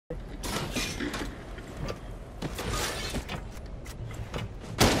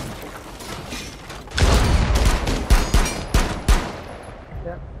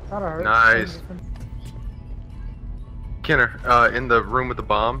Nice. Kenner, in the room with the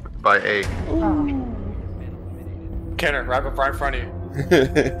bomb by A. Ooh. Kenner, right in front of you.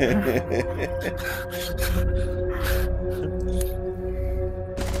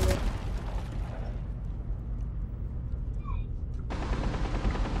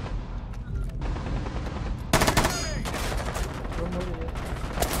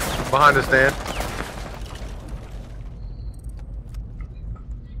 Behind us, Dan.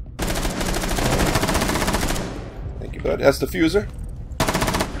 Thank you, bud. That's the diffuser.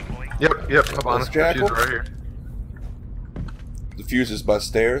 Yep. Up on us. Jackal. Diffuser right here. Diffuser's by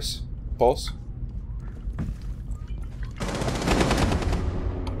stairs. Pulse.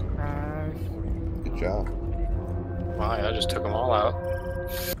 Good job. Wow, I just took them all out.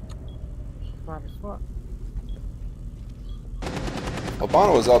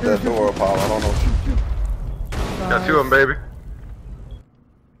 Obama was out that door, Apollo. I don't know. Got two of them, baby.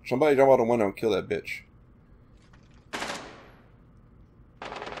 Somebody jump out the window and kill that bitch.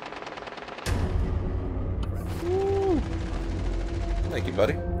 Woo. Thank you,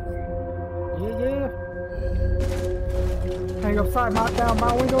 buddy. Yeah. Hang upside down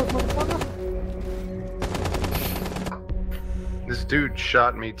my windows, motherfucker. This dude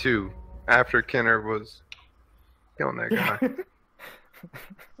shot me too after Kenner was killing that guy.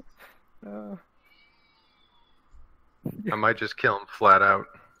 I might just kill him flat out.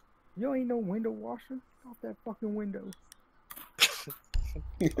 You ain't no window washer. Off that fucking window.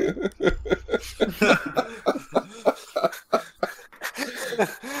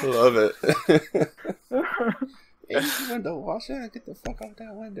 Love it. Hey, window washer, get the fuck out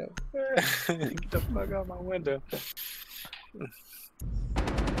that window. Get the fuck out my window.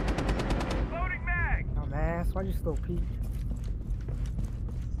 Loading mag. Dumbass, why you still peek?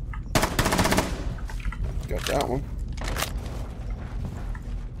 Got that one.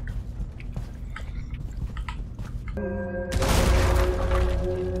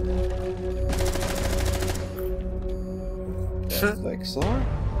 That's like so.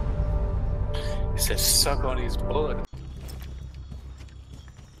 He said, "Suck on his bullet."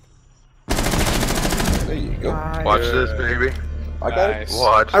 There you go. Watch this, baby. I got it.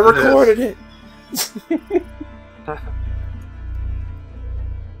 Watch. I recorded it.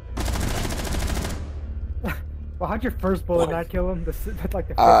 Well, how'd your first bullet not kill him? That's like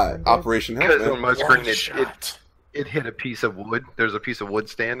the first one, Operation Help. Because on my screen One it hit a piece of wood. There's a piece of wood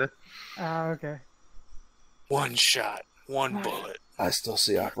standing. Okay. One shot, one bullet. I still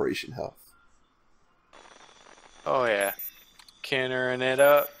see Operation Health. Oh yeah, Kennering it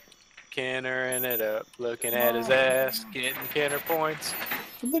up, looking at his ass, getting Kenner points.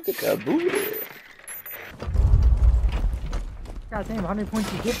 Look at that booty. God damn, how many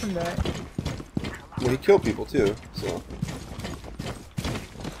points you get from that? Well, he killed people too, so.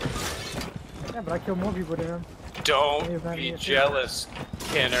 Yeah, but I killed more people than him. Don't be jealous,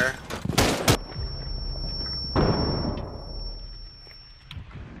 Kenner.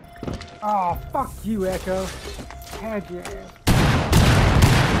 Oh, fuck you, Echo. Had your ass.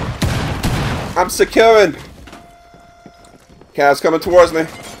 I'm securing. Cav's coming towards me.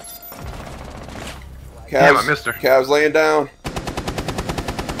 Damn, I missed her. Cav's laying down.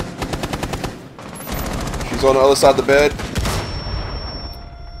 She's on the other side of the bed.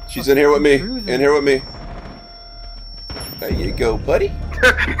 She's in here with me. In here with me. There you go, buddy.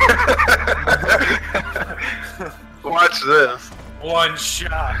 Watch this. One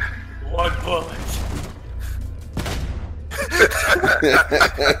shot, one bullet.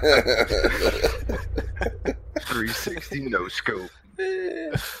 360 no scope.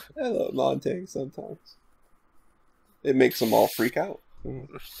 I love non-tank sometimes. It makes them all freak out.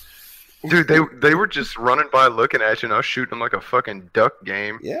 Dude, they were just running by looking at you and I was shooting them like a fucking duck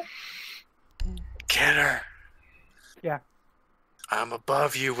game. Yeah. Kenner. Yeah. I'm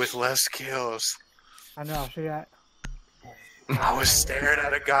above you with less kills. I know, see that. I was staring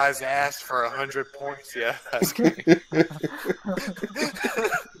at a guy's ass for 100 points. Yeah, that's great.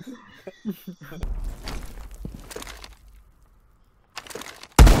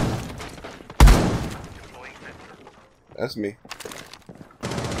 That's me.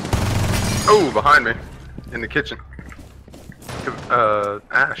 Oh, behind me. In the kitchen.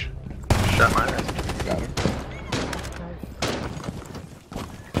 Ash. Shot my ass. Got her.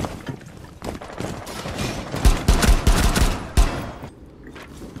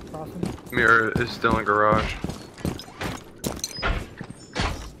 Mirror is still in garage.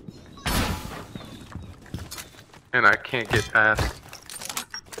 And I can't get past.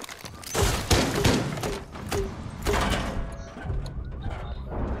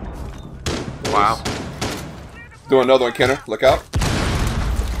 Wow. Do another one, Kenner. Look out.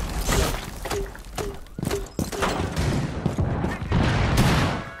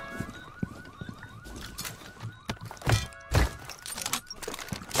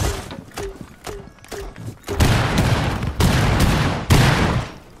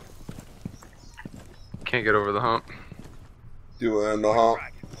 can't get over the hump. Doing the hump.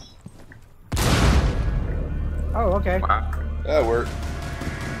 Oh, okay. Wow. That worked.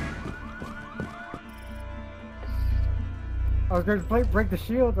 I was going to break the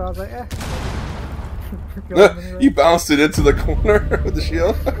shield, but I was like, eh. Kill him anyway. You bounced it into the corner with the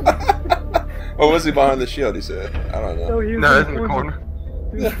shield? Or was he behind the shield, he said? I don't know. No, he was No, it's in the corner.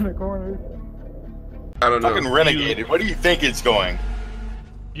 He was in the corner. I don't know. Fucking renegade. Where do you think it's going?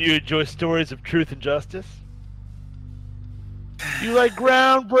 Do you enjoy stories of truth and justice? You like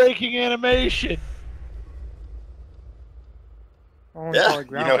groundbreaking animation? Oh, Yeah. sorry,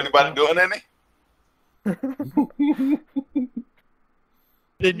 You know anybody doing any?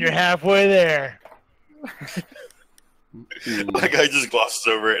 Then you're halfway there. Like I just glossed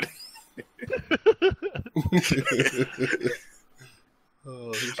over it.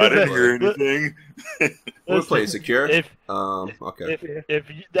 Oh, I didn't hear anything. we'll play secure. If Okay.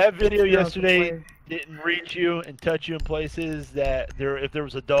 if that video Yeah, yesterday play. didn't reach you and touch you in places that if there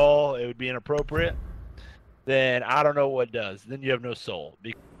was a doll, it would be inappropriate. Then I don't know what does. Then you have no soul.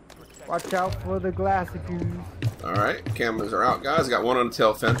 Watch out for the glassy goose. Alright, cameras are out, guys. Got one on the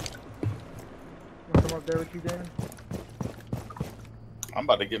tail fin. Want to come up there with you, Dan? I'm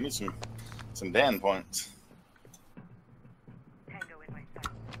about to get me some Dan points.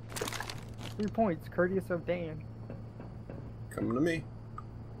 3 points, courteous of Dan. Coming to me.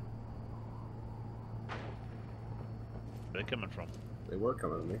 Where are they coming from? They were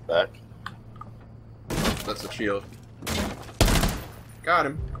coming to me. Back. That's the shield. Got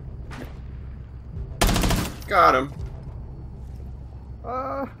him. Got him.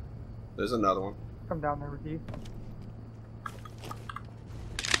 There's another one. Come down there with you.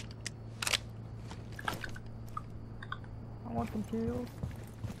 I want some kills.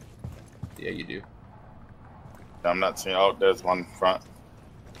 Yeah, you do. I'm not seeing. Oh, there's one front.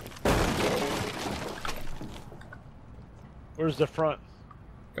 Where's the front?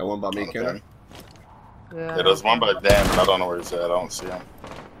 Got one by me, Okay. Kenner. Yeah. Yeah, there's one by Dan, but I don't know where he's at. I don't see him.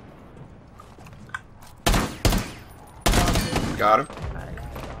 Got him.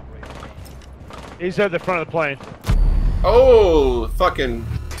 He's at the front of the plane. Oh, fucking.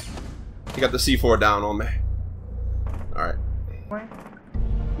 He got the C4 down on me. Alright. Wait.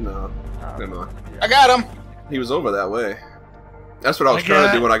 No. Never mind. I got him. He was over that way. That's what I was trying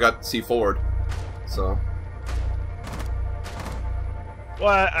to do when I got C4'd. So.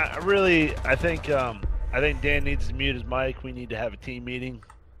 Well, I think Dan needs to mute his mic. We need to have a team meeting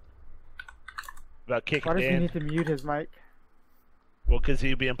about kicking Why does he Dan. need to mute his mic? Well, because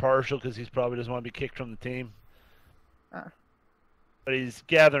he'd be impartial, because he's probably doesn't want to be kicked from the team. But he's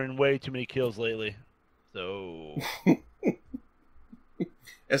gathering way too many kills lately. So.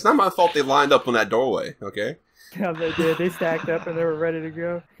 It's not my fault they lined up on that doorway, okay? Yeah, they did. They stacked up and they were ready to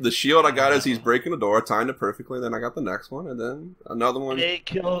go. The shield I got as he's breaking the door, timed it perfectly, then I got the next one, and then another one. 8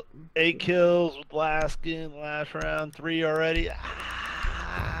 kills with last round, 3 already.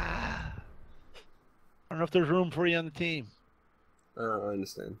 I don't know if there's room for you on the team. I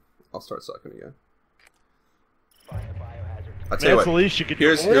understand. I'll start sucking again. I That's tell you the what, least you could do.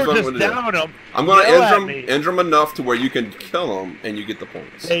 here's Or what I'm just gonna do. down him. I'm going Yell at to me. injure him enough to where you can kill him and you get the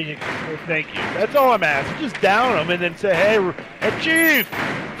points. There you go. Thank you. That's all I'm asking. Just down him and then say, "Hey, Chief,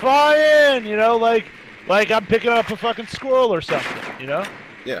 fly in." You know, like I'm picking up a fucking squirrel or something. You know?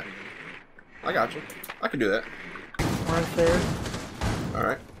 Yeah. I got you. I can do that. We're on stairs.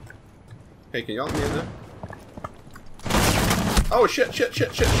 Alright. Hey, can y'all let me in there? Oh, shit.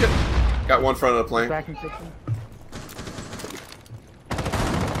 Got one front of the plane. Back in kitchen.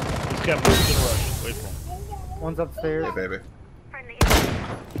 He's gonna rush. Wait for him. One's upstairs. Hey, baby.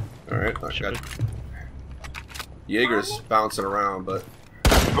 Alright, I got Jaeger's bouncing around, but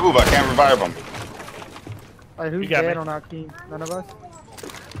Move! I can't revive him. Alright, who's You got dead me. on our team? None of us?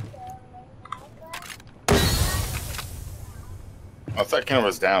 I thought Ken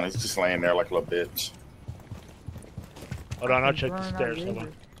was down. He's just laying there like a little bitch. Hold on, I'll check the Running out stairs. of Hold on.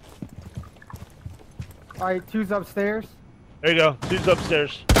 Jaeger. Alright, two's upstairs. There you go. Two's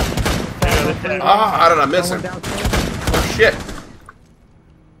upstairs. There you go. They're dead. ah, how did I miss Someone him? downstairs. Oh shit!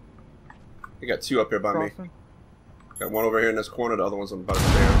 I got two up here by me. Crossing. Got one over here in this corner, the other one's on the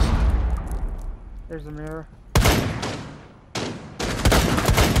stairs. There's a mirror.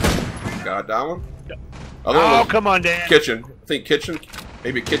 Got that one. Yep. Other one Oh, was come on, Dan. kitchen. I think kitchen.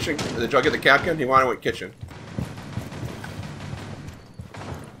 Maybe kitchen. Did y'all get the captain? He wanted with kitchen.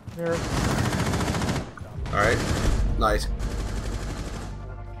 Mirror. Alright. Nice.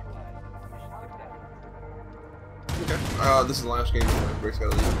 Okay. This is the last game. Rick's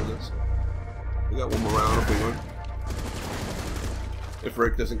gotta leave for this. We got one more round if we win. If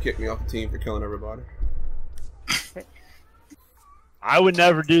Rick doesn't kick me off the team for killing everybody. I would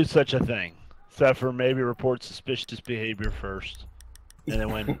never do such a thing, except for maybe report suspicious behavior first. And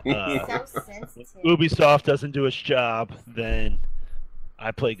then when Ubisoft doesn't do its job, then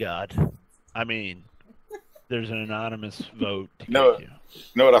I play God. I mean, there's an anonymous vote to kick you.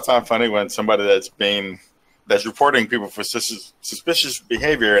 You know what I find funny? When somebody that's reporting people for suspicious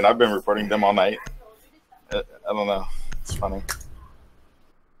behavior, and I've been reporting them all night. I don't know. It's funny.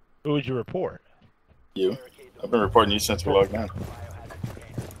 Who would you report? You. I've been reporting you since we logged in.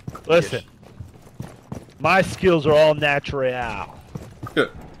 Listen, my skills are all natural.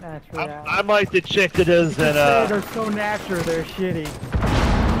 Natural. I'm like the chick that does in They're so natural, they're shitty.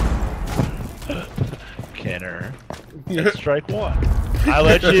 Kenner. That's strike one. I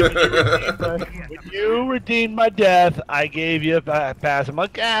let you. When you redeemed my death, I gave you a pass. I'm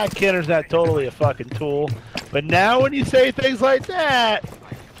like, Kenner's not totally a fucking tool. But now when you say things like that,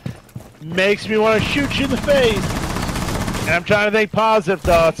 makes me want to shoot you in the face. And I'm trying to think positive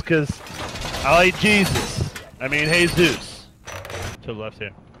thoughts because I like Jesus. I mean, Jesus. To the left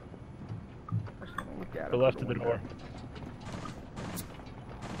here. To the left of the door.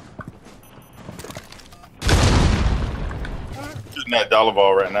 Shooting that dollar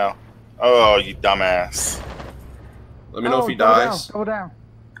ball right now. Oh, you dumbass. Let me know if he double dies. Double down.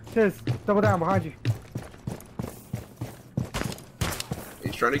 Sis, double down behind you.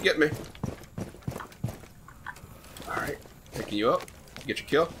 He's trying to get me. Alright. Picking you up. Get your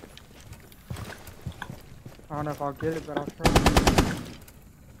kill. I don't know if I'll get it, but I'll try.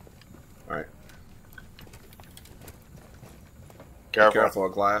 Alright. Careful. Careful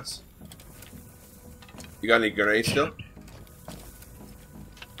of glass. You got any grenades still?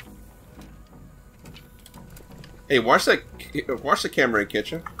 Hey, watch the camera in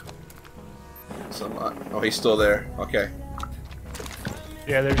kitchen. Oh, he's still there. Okay.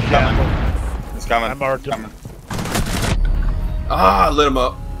 Yeah, there's Jackal. It's coming. I marked him. Ah, I lit him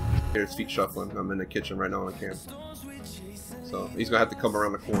up. Here, his feet shuffling. I'm in the kitchen right now on cam. So he's gonna have to come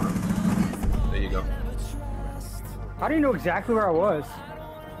around the corner. There you go. How do you know exactly where I was?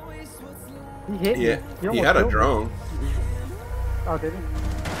 He hit me. Yeah, he almost had a killed me. drone. Oh, did he?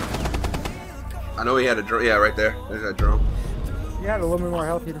 I know he had a drone. Yeah, right there. There's that drone. He had a little bit more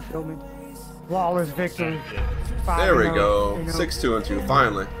health. He just killed me. Flawless victory. There we 5-0, go. you know. 6-2-2.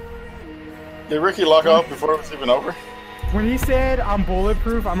 Finally. Did Ricky lock off before it was even over? When he said I'm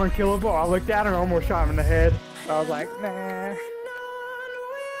bulletproof, I'm unkillable, I looked at him and almost shot him in the head. I was like, nah.